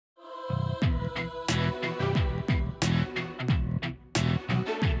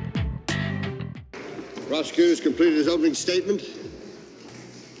Prosecutor's completed his opening statement.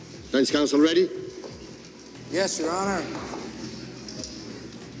 Defense counsel ready? Yes, Your Honor.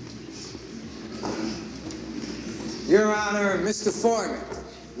 Your Honor, Mr. Foreman,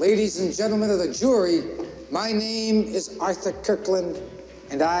 ladies and gentlemen of the jury, my name is Arthur Kirkland,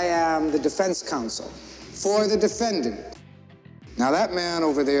 and I am the defense counsel for the defendant. Now, that man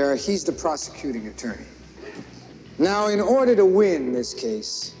over there, he's the prosecuting attorney. Now, in order to win this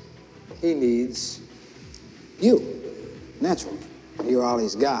case, he needs you, naturally. You're all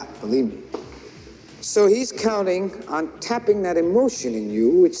he's got, believe me. So he's counting on tapping that emotion in you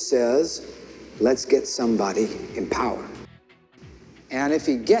which says, let's get somebody in power. And if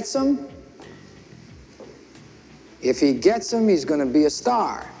he gets him, he's going to be a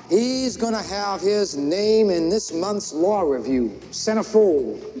star. He's going to have his name in this month's law review,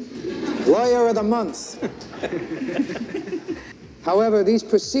 centerfold, lawyer of the month. However, these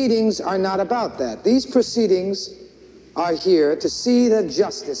proceedings are not about that. These proceedings are here to see that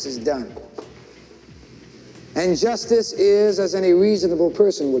justice is done. And justice is, as any reasonable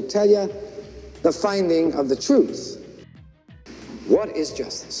person would tell you, the finding of the truth. What is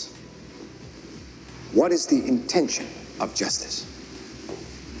justice? What is the intention of justice?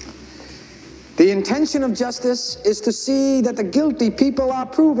 The intention of justice is to see that the guilty people are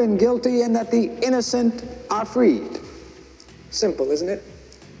proven guilty and that the innocent are freed. Simple, isn't it?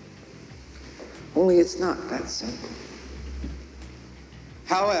 Only it's not that simple.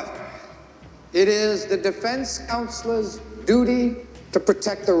 However, it is the defense counselor's duty to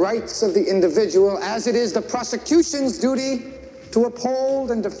protect the rights of the individual, as it is the prosecution's duty to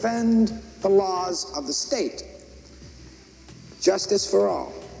uphold and defend the laws of the state. Justice for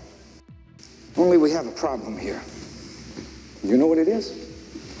all. Only we have a problem here. You know what it is?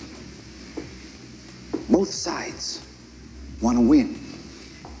 Both sides want to win.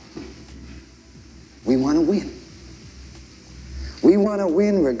 We want to win. We want to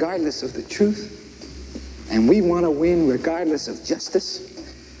win regardless of the truth. And we want to win regardless of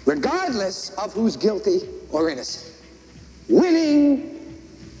justice, regardless of who's guilty or innocent. Winning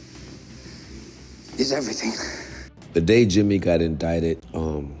is everything. The day Jimmy got indicted,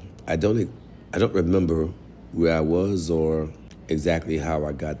 I don't remember where I was or exactly how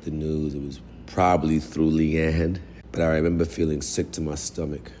I got the news. It was probably through Leanne, but I remember feeling sick to my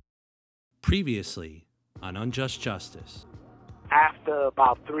stomach. Previously on Unjust Justice. After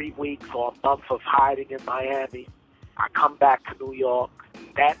about 3 weeks or a month of hiding in Miami, I come back to New York.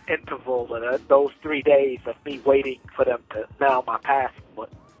 That interval, those 3 days of me waiting for them to mail my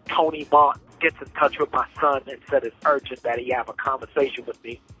passport, Tony Martin gets in touch with my son and said it's urgent that he have a conversation with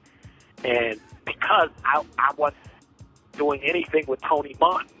me. And because I wasn't doing anything with Tony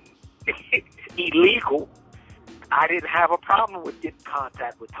Martin illegal, I didn't have a problem with getting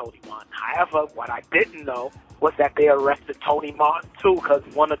contact with Tony Martin. However, what I didn't know was that they arrested Tony Martin too, because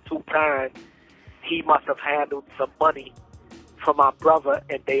 1 or 2 times he must have handled some money for my brother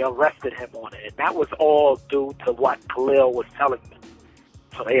and they arrested him on it. And that was all due to what Khalil was telling me.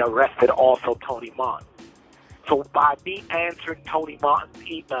 So they arrested also Tony Martin. So by me answering Tony Martin's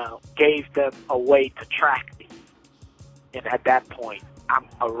email gave them a way to track me. And at that point, I'm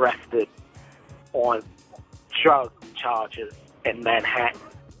arrested on drug charges in Manhattan.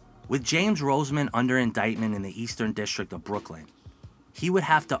 With James Roseman under indictment in the Eastern District of Brooklyn, he would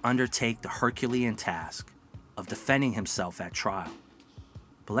have to undertake the Herculean task of defending himself at trial.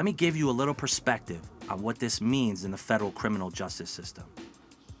 But let me give you a little perspective on what this means in the federal criminal justice system.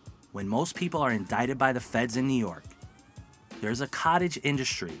 When most people are indicted by the feds in New York, there's a cottage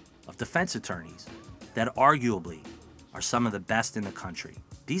industry of defense attorneys that arguably are some of the best in the country.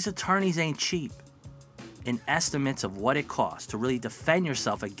 These attorneys ain't cheap. In estimates of what it costs to really defend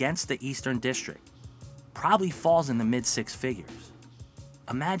yourself against the Eastern District probably falls in the mid-6 figures.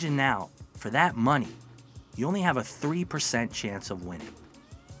 Imagine now, for that money, you only have a 3% chance of winning.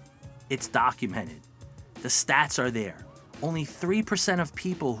 It's documented. The stats are there. Only 3% of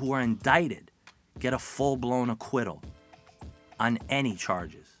people who are indicted get a full-blown acquittal on any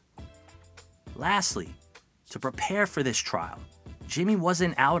charges. Lastly, to prepare for this trial, Jimmy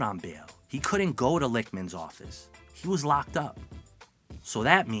wasn't out on bail. He couldn't go to Lichtman's office. He was locked up. So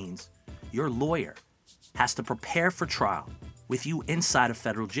that means your lawyer has to prepare for trial with you inside a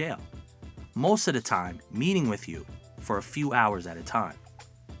federal jail, most of the time meeting with you for a few hours at a time.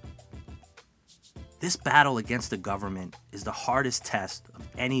 This battle against the government is the hardest test of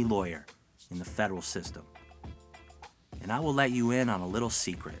any lawyer in the federal system. And I will let you in on a little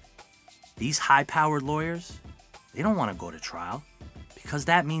secret. These high-powered lawyers, they don't want to go to trial because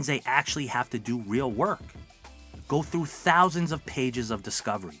that means they actually have to do real work. Go through thousands of pages of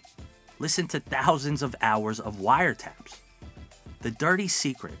discovery, Listen to thousands of hours of wiretaps. The dirty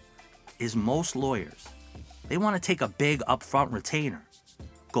secret is most lawyers, they want to take a big upfront retainer,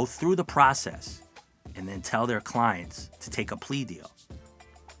 go through the process, and then tell their clients to take a plea deal.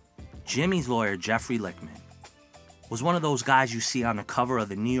 Jimmy's lawyer, Jeffrey Lichtman, was one of those guys you see on the cover of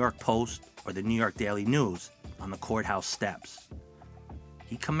the New York Post or the New York Daily News on the courthouse steps.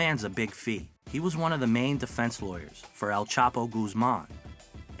 He commands a big fee. He was one of the main defense lawyers for El Chapo Guzman,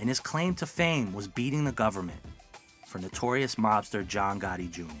 and his claim to fame was beating the government for notorious mobster John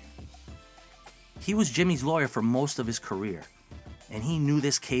Gotti Jr. He was Jimmy's lawyer for most of his career, and he knew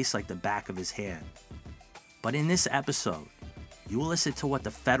this case like the back of his hand. But in this episode, you will listen to what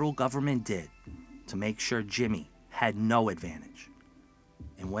the federal government did to make sure Jimmy had no advantage.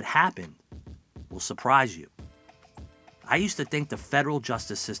 And what happened will surprise you. I used to think the federal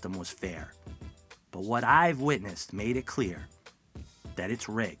justice system was fair, but what I've witnessed made it clear that it's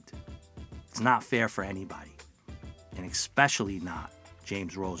rigged. It's not fair for anybody, and especially not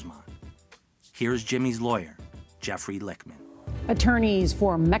James Rosemont. Here's Jimmy's lawyer, Jeffrey Lichtman. Attorneys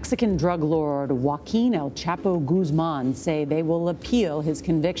for Mexican drug lord Joaquin El Chapo Guzman say they will appeal his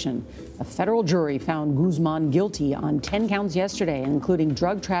conviction. A federal jury found Guzman guilty on 10 counts yesterday, including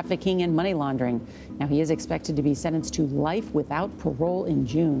drug trafficking and money laundering. Now he is expected to be sentenced to life without parole in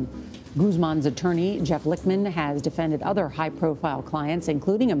June. Guzman's attorney, Jeff Lichtman, has defended other high-profile clients,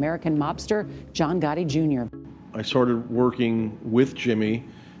 including American mobster John Gotti Jr. I started working with Jimmy.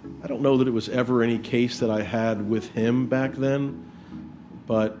 I don't know that it was ever any case that I had with him back then,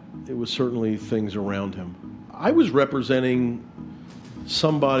 but it was certainly things around him. I was representing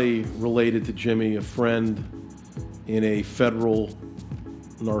somebody related to Jimmy, a friend, in a federal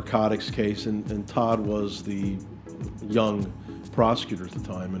narcotics case, and Todd was the young prosecutor at the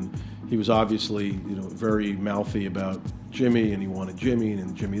time, and he was obviously, very mouthy about Jimmy, and he wanted Jimmy,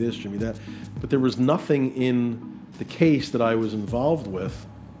 and Jimmy this, Jimmy that, but there was nothing in the case that I was involved with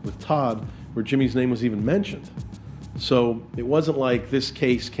Todd, where Jimmy's name was even mentioned. So it wasn't like this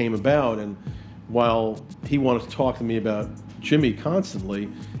case came about, and while he wanted to talk to me about Jimmy constantly,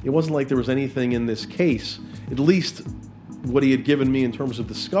 it wasn't like there was anything in this case, at least what he had given me in terms of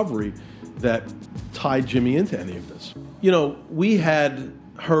discovery, that tied Jimmy into any of this. We had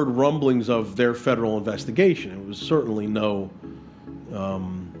heard rumblings of their federal investigation. It was certainly no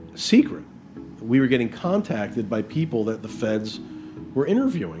secret. We were getting contacted by people that the feds were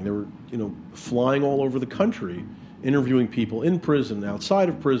interviewing. They were, flying all over the country, interviewing people in prison, outside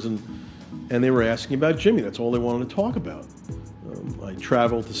of prison, and they were asking about Jimmy. That's all they wanted to talk about. I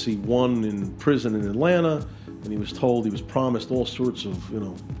traveled to see one in prison in Atlanta, and he was told, he was promised all sorts of,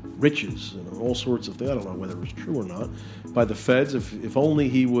 riches, all sorts of things. I don't know whether it was true or not, by the feds, if only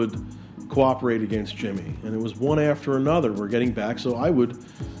he would cooperate against Jimmy. And it was one after another. We're getting back, so I would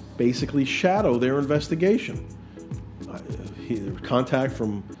basically shadow their investigation. Contact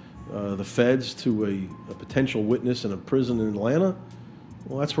from the feds to a potential witness in a prison in Atlanta.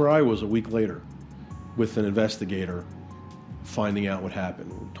 Well, that's where I was a week later with an investigator finding out what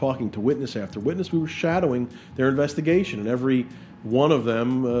happened. Talking to witness after witness, we were shadowing their investigation, and every one of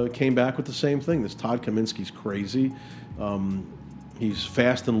them came back with the same thing. This Todd Kaminsky's crazy. He's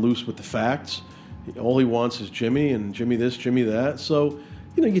fast and loose with the facts. All he wants is Jimmy, and Jimmy this, Jimmy that. So,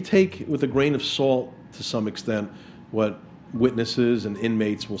 you take with a grain of salt to some extent what witnesses and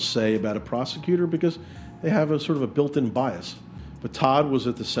inmates will say about a prosecutor, because they have a sort of a built-in bias. But Todd was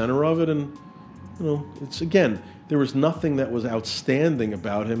at the center of it, and it's, again, there was nothing that was outstanding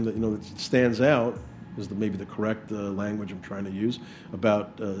about him that that stands out, is maybe the correct language I'm trying to use,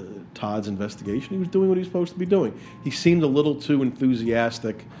 about Todd's investigation. He was doing what he was supposed to be doing. He seemed a little too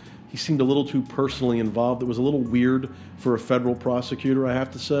enthusiastic. He seemed a little too personally involved. It was a little weird for a federal prosecutor, I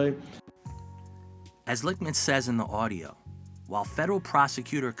have to say. As Lichtman says in the audio, while federal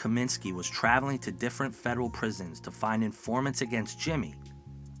prosecutor Kaminsky was traveling to different federal prisons to find informants against Jimmy,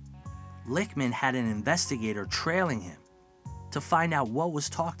 Lichtman had an investigator trailing him to find out what was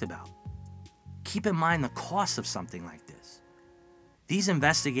talked about. Keep in mind the cost of something like this. These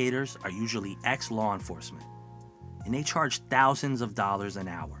investigators are usually ex-law enforcement, and they charge thousands of dollars an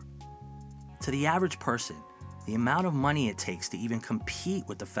hour. To the average person, the amount of money it takes to even compete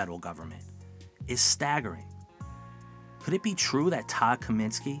with the federal government is staggering. Could it be true that Todd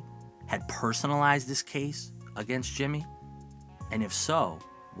Kaminsky had personalized this case against Jimmy? And if so,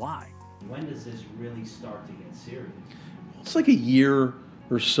 why? When does this really start to get serious? It's like a year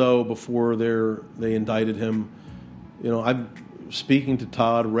or so before they indicted him. I'm speaking to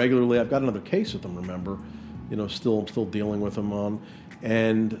Todd regularly. I've got another case with him, remember? I'm still dealing with him on.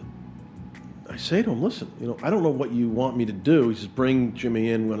 And I say to him, listen, I don't know what you want me to do. He says, bring Jimmy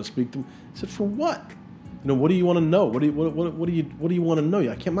in. We want to speak to him. I said, for what? What do you want to know? What do you want to know?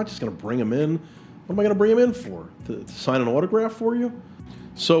 I'm not just going to bring him in. What am I going to bring him in for? To sign an autograph for you?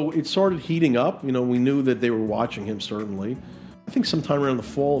 So it started heating up. We knew that they were watching him, certainly. I think sometime around the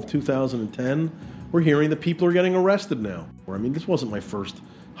fall of 2010, we're hearing that people are getting arrested now. This wasn't my first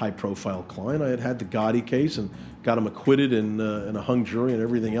high-profile client. I had the Gotti case and got him acquitted in a hung jury and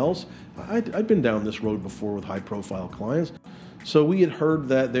everything else. I'd been down this road before with high-profile clients. So we had heard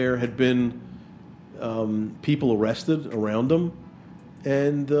that there had been people arrested around him.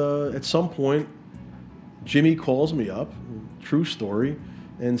 And at some point, Jimmy calls me up, true story,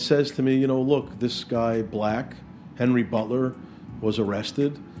 and says to me, look, this guy, Black, Henry Butler, was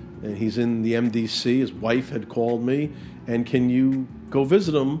arrested, and he's in the MDC. His wife had called me, and can you go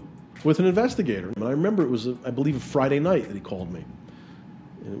visit him with an investigator? And I remember it was, I believe, a Friday night that he called me,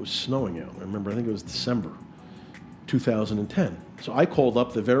 and it was snowing out. I think it was December 2010. So I called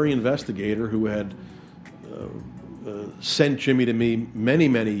up the very investigator who had sent Jimmy to me many,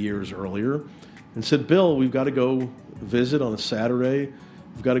 many years earlier and said, Bill, we've got to go visit on a Saturday.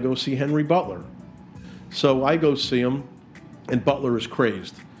 We've got to go see Henry Butler. So I go see him, and Butler is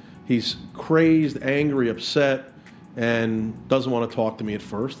crazed. He's crazed, angry, upset, and doesn't want to talk to me at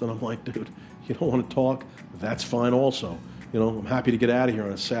first. And I'm like, dude, you don't want to talk? That's fine also. I'm happy to get out of here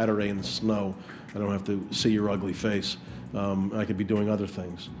on a Saturday in the snow. I don't have to see your ugly face. I could be doing other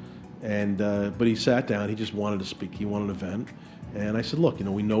things. But he sat down. He just wanted to speak. He wanted an event. And I said, look,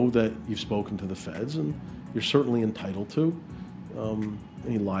 we know that you've spoken to the feds, and you're certainly entitled to. And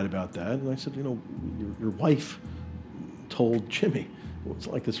he lied about that. And I said, your wife told Jimmy. Well, it's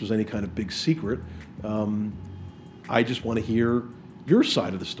not like this was any kind of big secret. I just want to hear your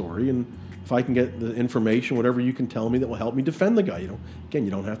side of the story, and if I can get the information, whatever you can tell me that will help me defend the guy. Again,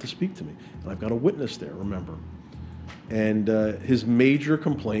 you don't have to speak to me. And I've got a witness there, remember. And his major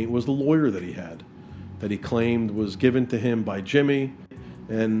complaint was the lawyer that he had, that he claimed was given to him by Jimmy,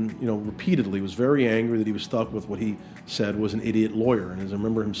 and repeatedly was very angry that he was stuck with what he said was an idiot lawyer. And as I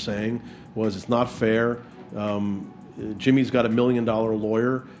remember him saying was, it's not fair. Jimmy's got $1 million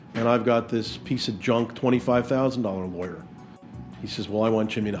lawyer, and I've got this piece of junk $25,000 lawyer. He says, well, I want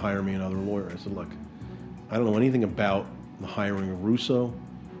Jimmy to hire me another lawyer. I said, look, I don't know anything about the hiring of Russo,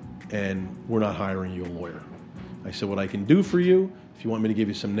 and we're not hiring you a lawyer. I said, what I can do for you, if you want me to give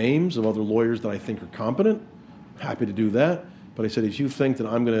you some names of other lawyers that I think are competent, I'm happy to do that. But I said, if you think that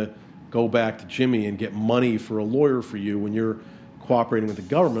I'm going to go back to Jimmy and get money for a lawyer for you when you're cooperating with the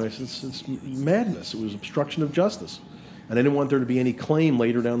government, I said, it's madness. It was obstruction of justice. And I didn't want there to be any claim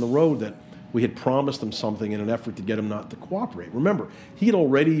later down the road that we had promised him something in an effort to get him not to cooperate. Remember, he had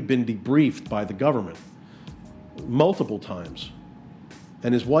already been debriefed by the government multiple times.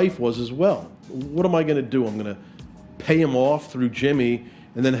 And his wife was as well. What am I going to do? I'm going to pay him off through Jimmy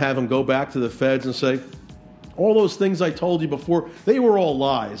and then have him go back to the feds and say, all those things I told you before, they were all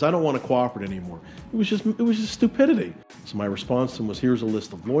lies. I don't want to cooperate anymore. It was just stupidity. So my response to him was, here's a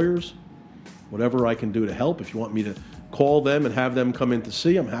list of lawyers, whatever I can do to help. If you want me to call them and have them come in to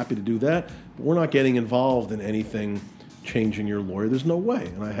see, I'm happy to do that. But we're not getting involved in anything changing your lawyer. There's no way.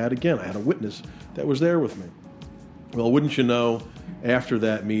 And I had a witness that was there with me. Well, wouldn't you know, after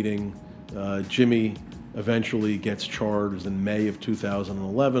that meeting, Jimmy eventually gets charged in May of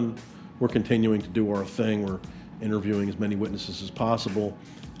 2011. We're continuing to do our thing. We're interviewing as many witnesses as possible.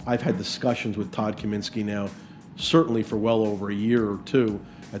 I've had discussions with Todd Kaminsky now, certainly for well over a year or two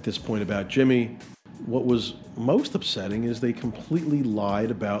at this point about Jimmy. What was most upsetting is they completely lied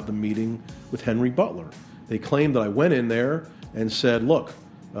about the meeting with Henry Butler. They claimed that I went in there and said, look,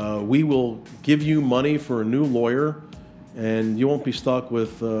 we will give you money for a new lawyer, and you won't be stuck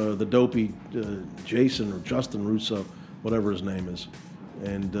with the dopey Jason or Justin Russo, whatever his name is.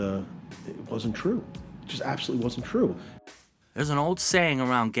 And it wasn't true. It just absolutely wasn't true. There's an old saying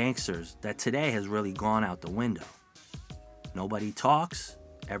around gangsters that today has really gone out the window. Nobody talks,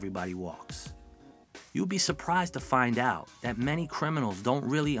 everybody walks. You'd be surprised to find out that many criminals don't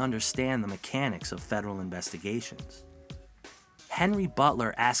really understand the mechanics of federal investigations. Henry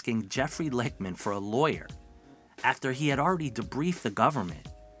Butler asking Jeffrey Lichtman for a lawyer after he had already debriefed the government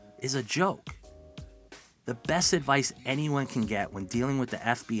is a joke. The best advice anyone can get when dealing with the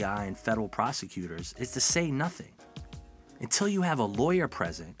FBI and federal prosecutors is to say nothing until you have a lawyer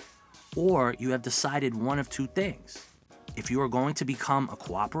present or you have decided one of two things. If you are going to become a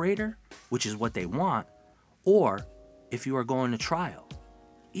cooperator, which is what they want, or if you are going to trial.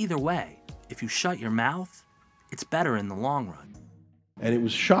 Either way, if you shut your mouth, it's better in the long run. And it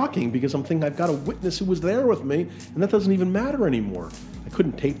was shocking because I'm thinking I've got a witness who was there with me, and that doesn't even matter anymore. I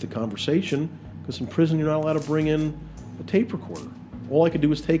couldn't tape the conversation because in prison you're not allowed to bring in a tape recorder. All I could do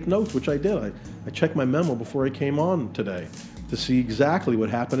was take notes, which I did. I checked my memo before I came on today to see exactly what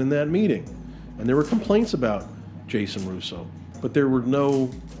happened in that meeting. And there were complaints about Jason Russo, but there were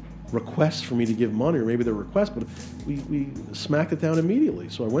no requests for me to give money, or maybe there were requests, but we smacked it down immediately.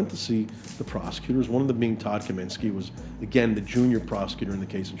 So I went to see the prosecutors, one of them being Todd Kaminsky, was, again, the junior prosecutor in the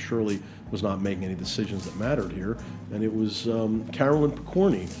case, and surely was not making any decisions that mattered here. And it was Carolyn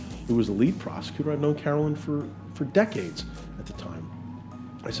Picorni, who was the lead prosecutor. I've known Carolyn for decades at the time.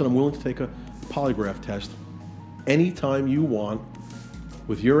 I said, I'm willing to take a polygraph test anytime you want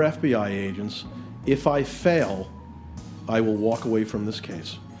with your FBI agents. If I fail, I will walk away from this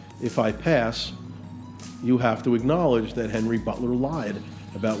case. If I pass, you have to acknowledge that Henry Butler lied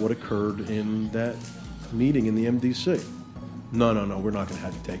about what occurred in that meeting in the MDC. No, we're not going to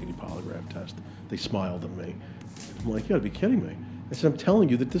have you take any polygraph test. They smiled at me. I'm like, you got to be kidding me. I said, I'm telling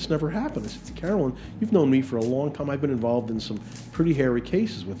you that this never happened. I said, Carolyn, you've known me for a long time. I've been involved in some pretty hairy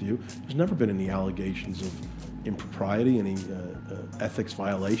cases with you. There's never been any allegations of impropriety, any ethics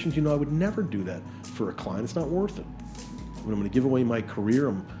violations. You know, I would never do that for a client. It's not worth it. When I'm going to give away my career,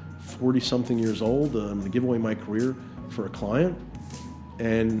 I'm 40-something years old. I'm going to give away my career for a client.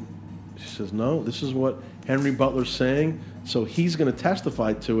 And she says, no, this is what Henry Butler's saying. So he's going to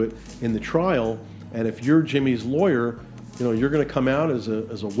testify to it in the trial. And if you're Jimmy's lawyer, you know, you're going to come out as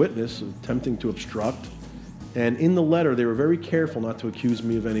a witness attempting to obstruct. And in the letter, they were very careful not to accuse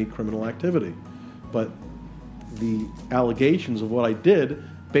me of any criminal activity. But the allegations of what I did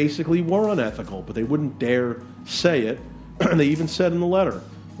basically were unethical, but they wouldn't dare say it. And they even said in the letter,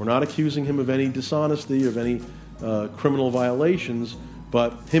 we're not accusing him of any dishonesty, of any criminal violations,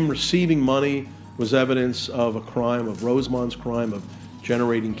 but him receiving money was evidence of a crime, of Rosemond's crime, of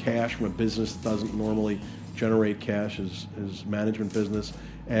generating cash from a business that doesn't normally generate cash, his management business,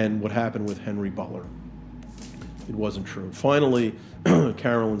 and what happened with Henry Butler. It wasn't true. Finally,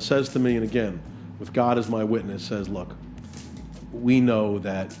 Carolyn says to me, and again, with God as my witness, says, look, we know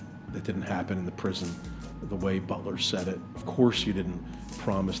that didn't happen in the prison the way Butler said it. Of course you didn't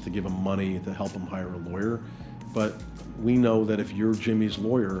promise to give him money to help him hire a lawyer, but we know that if you're Jimmy's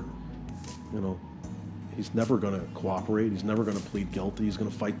lawyer, you know, he's never going to cooperate, he's never going to plead guilty, he's going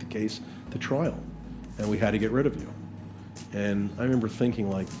to fight the case to trial, and we had to get rid of you. And I remember thinking,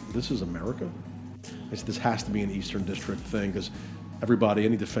 like, this is America? I said, this has to be an Eastern District thing, because everybody,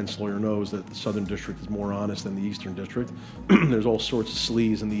 any defense lawyer knows that the Southern District is more honest than the Eastern District. There's all sorts of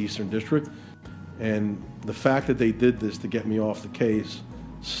sleaze in the Eastern District. And the fact that they did this to get me off the case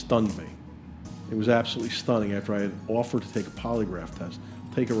stunned me. It was absolutely stunning after I had offered to take a polygraph test.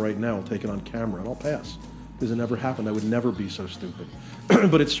 I'll take it right now, I'll take it on camera, and I'll pass. Because it never happened. I would never be so stupid.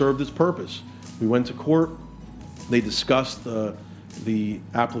 But it served its purpose. We went to court. They discussed the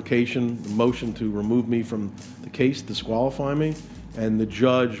application, the motion to remove me from the case, disqualify me, and the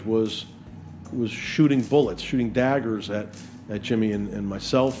judge was shooting bullets, shooting daggers at Jimmy and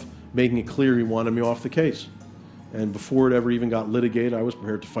myself, making it clear he wanted me off the case. And before it ever even got litigated, I was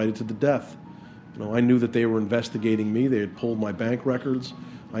prepared to fight it to the death. You know, I knew that they were investigating me. They had pulled my bank records.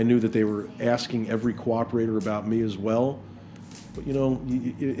 I knew that they were asking every cooperator about me as well. But you know,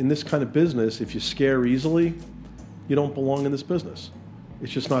 in this kind of business, if you scare easily, you don't belong in this business.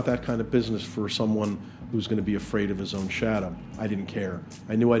 It's just not that kind of business for someone who's going to be afraid of his own shadow. I didn't care.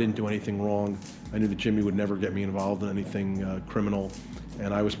 I knew I didn't do anything wrong. I knew that Jimmy would never get me involved in anything criminal,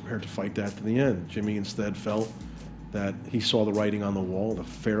 and I was prepared to fight that to the end. Jimmy instead felt that he saw the writing on the wall, the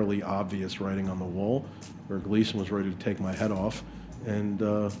fairly obvious writing on the wall, where Gleason was ready to take my head off, and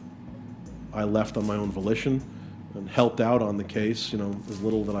I left on my own volition and helped out on the case, you know, as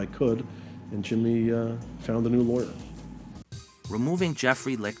little that I could, and Jimmy found a new lawyer. Removing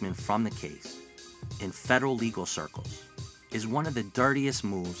Jeffrey Lichtman from the case in federal legal circles is one of the dirtiest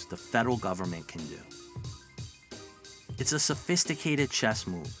moves the federal government can do. It's a sophisticated chess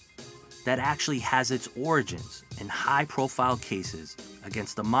move that actually has its origins in high-profile cases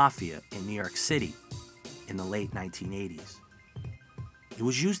against the mafia in New York City in the late 1980s. It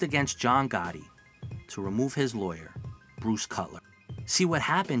was used against John Gotti to remove his lawyer, Bruce Cutler. See, what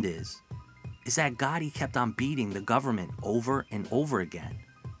happened is that Gotti kept on beating the government over and over again,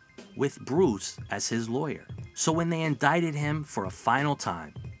 with Bruce as his lawyer. So when they indicted him for a final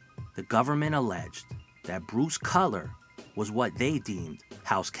time, the government alleged that Bruce Cutler was what they deemed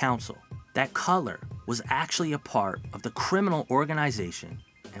House counsel. That Cutler was actually a part of the criminal organization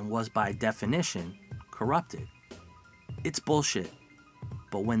and was by definition corrupted. It's bullshit,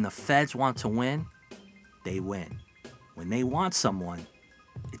 but when the feds want to win, they win. When they want someone,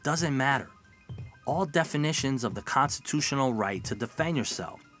 it doesn't matter. all definitions of the constitutional right to defend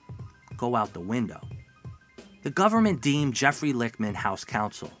yourself go out the window. The government deemed Jeffrey Lichtman House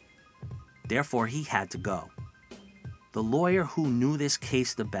counsel. Therefore, he had to go. The lawyer who knew this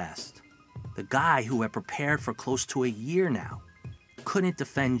case the best, the guy who had prepared for close to a year now, couldn't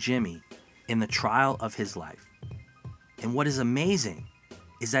defend Jimmy in the trial of his life. And what is amazing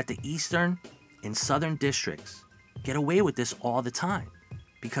is that the Eastern and Southern districts get away with this all the time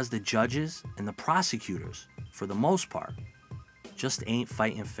because the judges and the prosecutors, for the most part, just ain't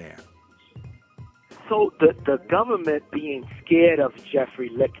fighting fair. So the government being scared of Jeffrey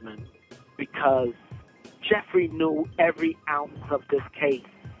Lichtman because Jeffrey knew every ounce of this case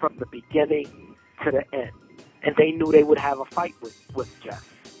from the beginning to the end. And they knew they would have a fight with Jeff.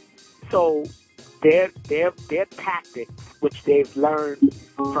 So their tactics, which they've learned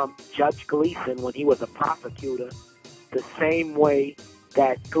from Judge Gleason when he was a prosecutor, the same way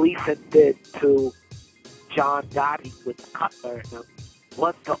that Gleason did to John Gotti with Cutler and them,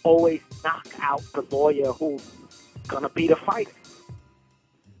 was to always knock out the lawyer who's going to be the fighter.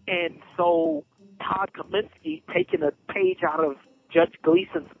 And so Todd Kaminsky, taking a page out of Judge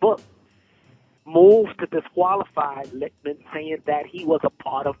Gleason's book, moved to disqualify Lichtman, saying that he was a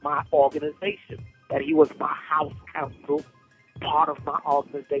part of my organization, that he was my house counsel, part of my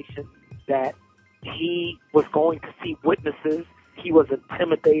organization, that he was going to see witnesses, he was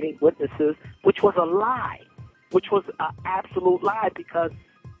intimidating witnesses, which was a lie, which was an absolute lie, because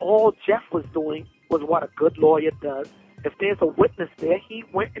all Jeff was doing was what a good lawyer does. If there's a witness there, he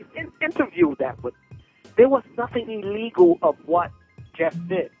went and interviewed that witness. There was nothing illegal of what Jeff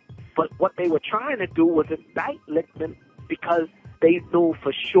did. But what they were trying to do was indict Lichtman because they knew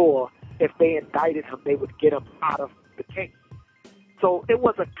for sure if they indicted him, they would get him out of the case. So it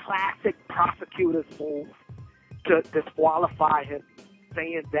was a classic prosecutor's move to disqualify him,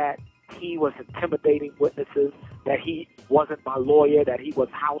 saying that he was intimidating witnesses, that he wasn't my lawyer, that he was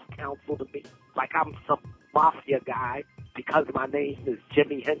house counsel to me, like I'm some mafia guy because my name is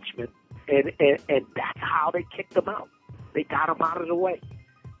Jimmy Henchman. And that's how they kicked him out. They got him out of the way.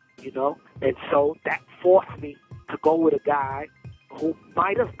 You know, and so that forced me to go with a guy who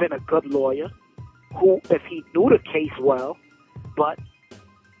might have been a good lawyer, who, if he knew the case well, but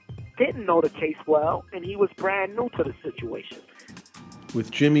didn't know the case well, and he was brand new to the situation. With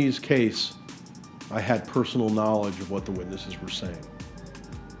Jimmy's case, I had personal knowledge of what the witnesses were saying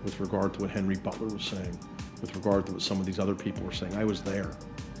with regard to what Henry Butler was saying, with regard to what some of these other people were saying. I was there,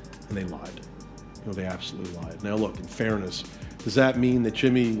 and they lied. You know, they absolutely lied. Now, look, in fairness, does that mean that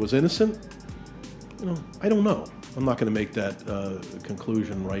Jimmy was innocent? You know, I don't know. I'm not going to make that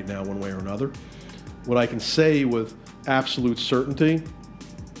conclusion right now one way or another. What I can say with absolute certainty,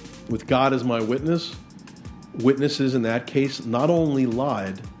 with God as my witness, witnesses in that case not only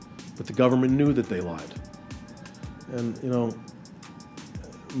lied, but the government knew that they lied. And, you know,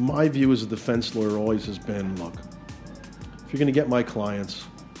 my view as a defense lawyer always has been, look, if you're going to get my clients,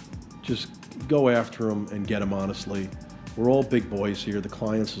 just go after them and get them honestly. We're all big boys here, the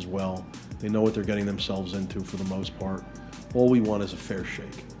clients as well. They know what they're getting themselves into for the most part. All we want is a fair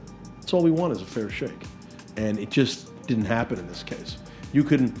shake. That's all we want is a fair shake. And it just didn't happen in this case. You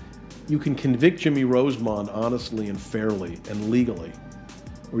can convict Jimmy Rosemond honestly and fairly and legally,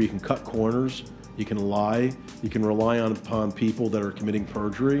 or you can cut corners, you can lie, you can rely upon people that are committing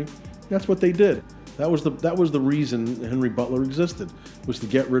perjury. That's what they did. That was the reason Henry Butler existed, was to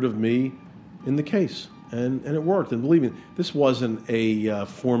get rid of me in the case. And it worked. And believe me, this wasn't a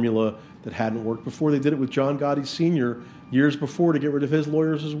formula that hadn't worked before. They did it with John Gotti Sr. years before to get rid of his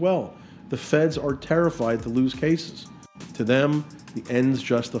lawyers as well. The feds are terrified to lose cases. To them, the ends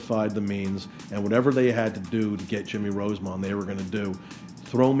justified the means, and whatever they had to do to get Jimmy Rosemond, they were going to do.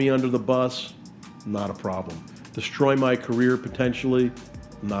 Throw me under the bus, not a problem. Destroy my career potentially,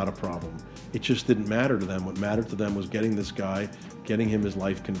 not a problem. It just didn't matter to them. What mattered to them was getting this guy, getting him his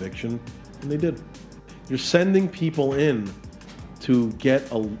life conviction, and they did. You're sending people in to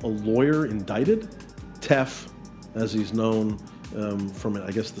get a lawyer indicted. Teff, as he's known from,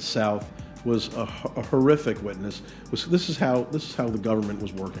 I guess, the South, was a horrific witness. This is how the government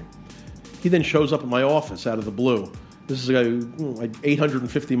was working. He then shows up at my office out of the blue. This is a guy who, like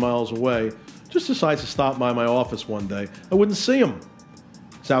 850 miles away, just decides to stop by my office one day. I wouldn't see him.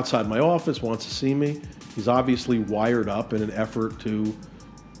 He's outside my office, wants to see me. He's obviously wired up in an effort to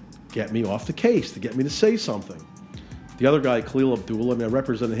get me off the case, to get me to say something. The other guy, Khalil Abdullah, I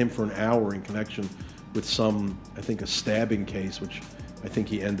represented him for an hour in connection with a stabbing case, which I think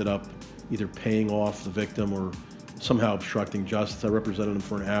he ended up either paying off the victim or somehow obstructing justice. I represented him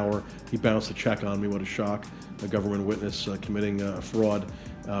for an hour. He bounced a check on me. What a shock. A government witness committing a fraud,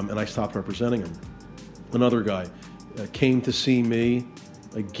 and I stopped representing him. Another guy came to see me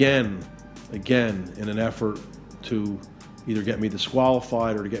again, in an effort to either get me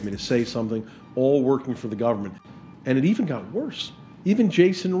disqualified or to get me to say something, all working for the government. And it even got worse. Even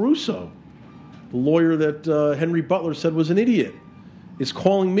Jason Russo, the lawyer that Henry Butler said was an idiot, is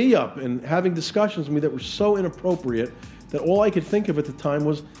calling me up and having discussions with me that were so inappropriate that all I could think of at the time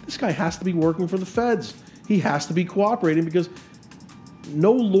was, this guy has to be working for the feds. He has to be cooperating, because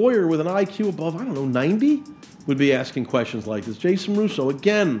no lawyer with an IQ above, 90, would be asking questions like this. Jason Russo,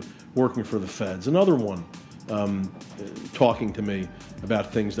 again, working for the feds. Another one talking to me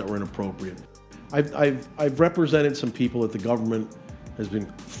about things that were inappropriate. I've represented some people that the government has been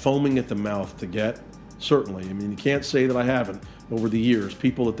foaming at the mouth to get, certainly. I mean, you can't say that I haven't over the years.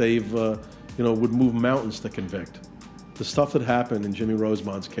 People that they've, would move mountains to convict. The stuff that happened in Jimmy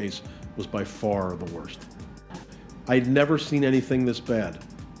Rosemond's case was by far the worst. I'd never seen anything this bad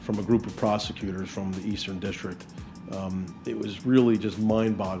from a group of prosecutors from the Eastern District. It was really just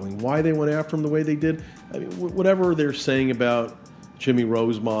mind-boggling. Why they went after him the way they did, I mean, whatever they're saying about Jimmy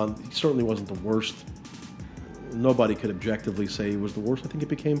Rosemond, he certainly wasn't the worst. Nobody could objectively say he was the worst. I think it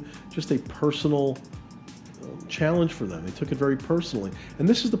became just a personal challenge for them. They took it very personally. And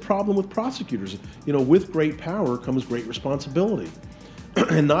this is the problem with prosecutors. With great power comes great responsibility.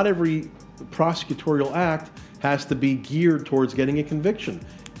 And not every prosecutorial act has to be geared towards getting a conviction.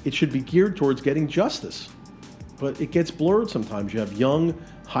 It should be geared towards getting justice. But it gets blurred sometimes. You have young,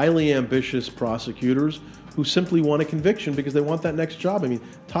 highly ambitious prosecutors who simply want a conviction because they want that next job. I mean,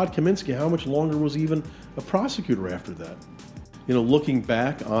 Todd Kaminsky, how much longer was he even a prosecutor after that? Looking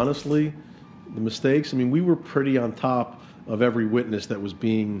back, honestly, the mistakes, we were pretty on top of every witness that was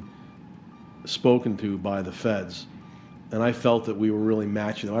being spoken to by the feds. And I felt that we were really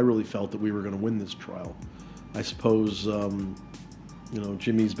matching them. I really felt that we were going to win this trial. I suppose,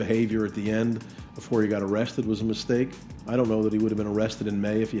 Jimmy's behavior at the end before he got arrested was a mistake. I don't know that he would have been arrested in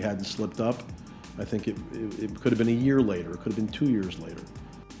May if he hadn't slipped up. I think it could have been a year later. It could have been 2 years later.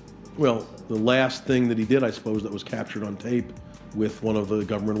 Well, the last thing that he did, I suppose, that was captured on tape with one of the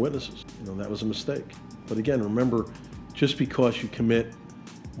government witnesses. That was a mistake. But again, remember, just because you commit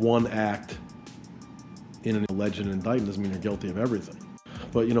one act in an alleged indictment doesn't mean you're guilty of everything.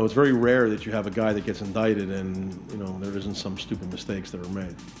 But, it's very rare that you have a guy that gets indicted and, there isn't some stupid mistakes that are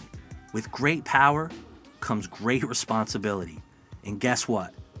made. With great power comes great responsibility. And guess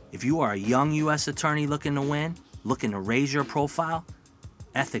what? If you are a young U.S. attorney looking to win, looking to raise your profile,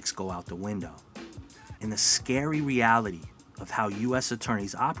 ethics go out the window. And the scary reality of how U.S.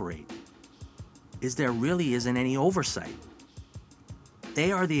 attorneys operate is there really isn't any oversight.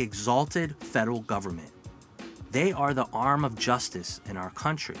 They are the exalted federal government. They are the arm of justice in our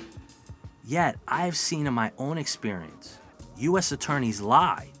country. Yet, I have seen in my own experience, U.S. attorneys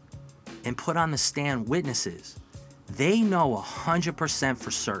lie and put on the stand witnesses they know 100% for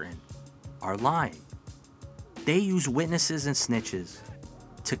certain are lying. They use witnesses and snitches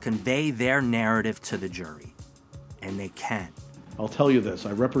to convey their narrative to the jury, and they can. I'll tell you this,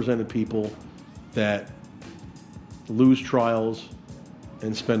 I represented people that lose trials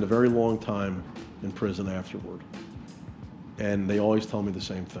and spend a very long time in prison afterward. And they always tell me the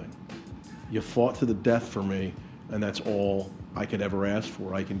same thing. You fought to the death for me, and that's all I could ever ask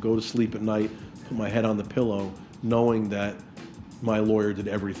for. I can go to sleep at night, put my head on the pillow, knowing that my lawyer did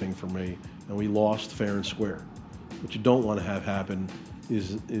everything for me, and we lost fair and square. What you don't want to have happen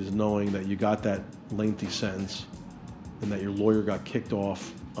is knowing that you got that lengthy sentence and that your lawyer got kicked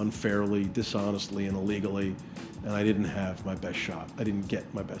off unfairly, dishonestly, and illegally, and I didn't have my best shot. I didn't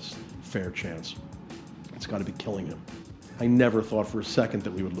get my best fair chance. It's got to be killing him. I never thought for a second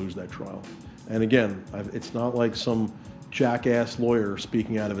that we would lose that trial. And again, it's not like some jackass lawyer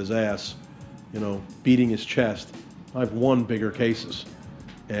speaking out of his ass, beating his chest. I've won bigger cases,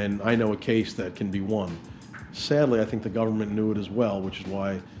 and I know a case that can be won. Sadly, I think the government knew it as well, which is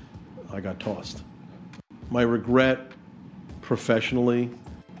why I got tossed. My regret professionally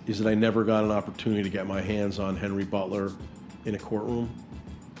is that I never got an opportunity to get my hands on Henry Butler in a courtroom.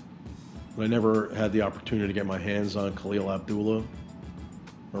 I never had the opportunity to get my hands on Khalil Abdullah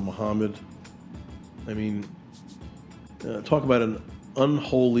or Muhammad. Talk about an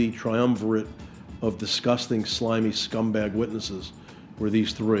unholy triumvirate of disgusting, slimy, scumbag witnesses were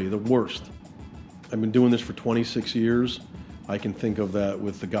these three, the worst. I've been doing this for 26 years. I can think of that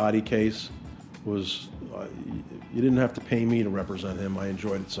with the Gotti case. You didn't have to pay me to represent him. I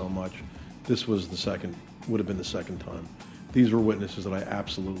enjoyed it so much. This was would have been the second time. These were witnesses that I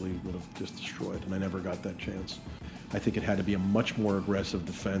absolutely would have just destroyed, and I never got that chance. I think it had to be a much more aggressive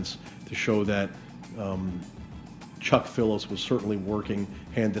defense to show that Chuck Phillips was certainly working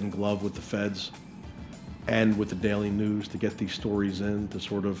hand in glove with the feds. and with the Daily News to get these stories in, to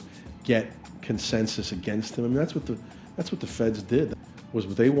sort of get consensus against him. I mean, that's what the feds did. Was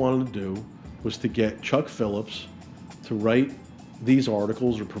what they wanted to do was to get Chuck Phillips to write these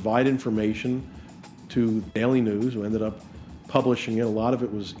articles or provide information to Daily News, who ended up publishing it. A lot of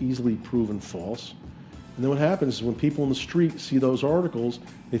it was easily proven false. And then what happens is when people in the street see those articles,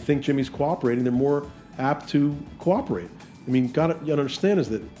 they think Jimmy's cooperating, they're more apt to cooperate. I mean, you gotta understand is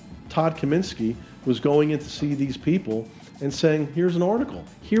that Todd Kaminsky was going in to see these people and saying, here's an article.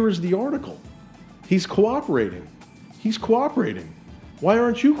 Here is the article. He's cooperating. He's cooperating. Why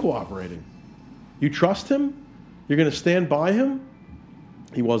aren't you cooperating? You trust him? You're going to stand by him?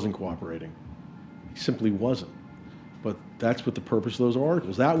 He wasn't cooperating. He simply wasn't. But that's what the purpose of those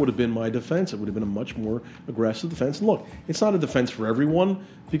articles. That would have been my defense. It would have been a much more aggressive defense. And look, it's not a defense for everyone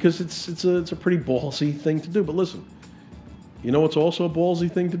because it's a pretty ballsy thing to do. But listen, you know what's also a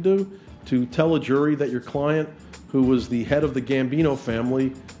ballsy thing to do? To tell a jury that your client, who was the head of the Gambino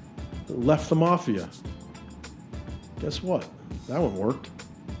family, left the mafia. Guess what? That one worked.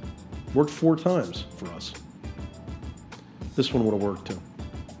 Worked 4 times for us. This one would have worked too.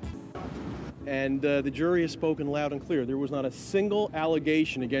 And the jury has spoken loud and clear. There was not a single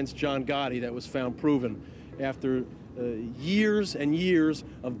allegation against John Gotti that was found proven after years and years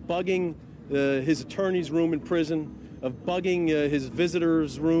of bugging his attorney's room in prison, of bugging his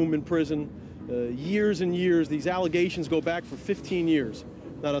visitor's room in prison, years and years. These allegations go back for 15 years.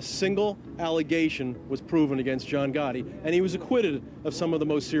 Not a single allegation was proven against John Gotti, and he was acquitted of some of the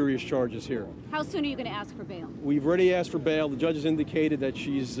most serious charges here. How soon are you going to ask for bail? We've already asked for bail. The judge has indicated that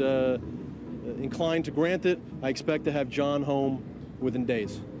she's inclined to grant it. I expect to have John home within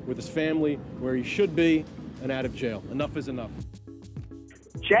days, with his family, where he should be, and out of jail. Enough is enough.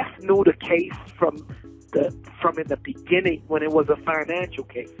 Jeff knew the case from in the beginning when it was a financial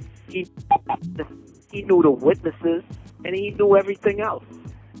case. He knew the witnesses and he knew everything else.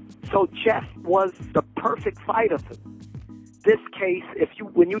 So Jeff was the perfect fighter for me. This case,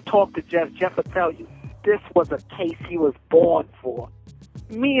 when you talk to Jeff, Jeff will tell you this was a case he was born for.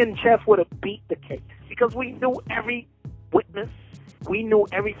 Me and Jeff would have beat the case because we knew every witness. We knew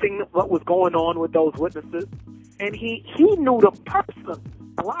everything what was going on with those witnesses, and he knew the person,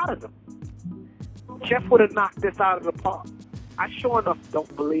 a lot of them. Jeff would have knocked this out of the park. I sure enough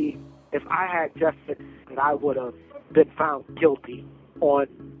don't believe if I had Jeff that I would have been found guilty on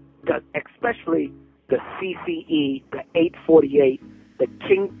especially the CCE, the 848, the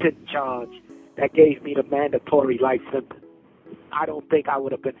Kingpin charge that gave me the mandatory life sentence. I don't think I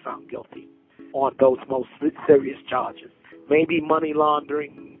would have been found guilty on those most serious charges. Maybe money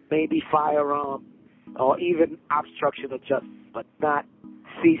laundering, maybe firearm, or even obstruction of justice, but not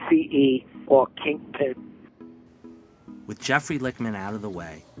CCE or Kingpin. With Jeffrey Lichtman out of the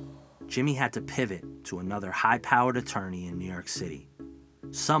way, Jimmy had to pivot to another high-powered attorney in New York City.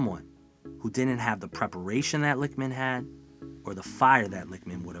 Someone who didn't have the preparation that Lichtman had or the fire that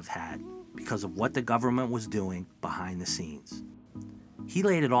Lichtman would have had because of what the government was doing behind the scenes. He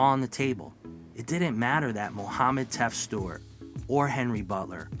laid it all on the table. It didn't matter that Mohammed Tef Stewart or Henry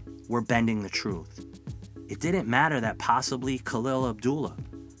Butler were bending the truth. It didn't matter that possibly Khalil Abdullah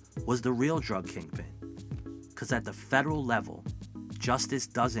was the real drug kingpin. Because at the federal level, justice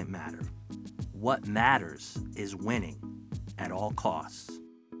doesn't matter. What matters is winning at all costs.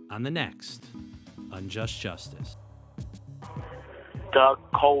 On the next Unjust Justice. Doug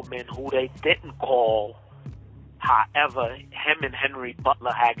Coleman, who they didn't call. However, him and Henry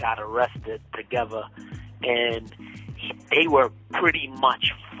Butler had got arrested together, and they were pretty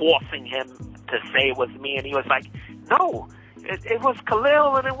much forcing him to say it was me, and he was like, no, it was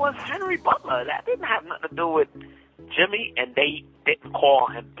Khalil and it was Henry Butler. That didn't have nothing to do with Jimmy, and they didn't call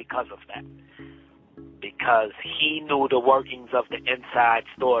him because of that. Because he knew the workings of the inside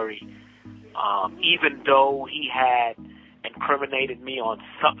story. Even though he had incriminated me on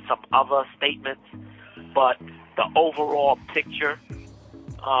some other statements, but the overall picture,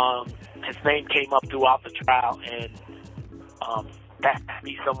 his name came up throughout the trial, and that'd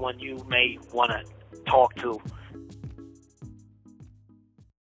be someone you may want to talk to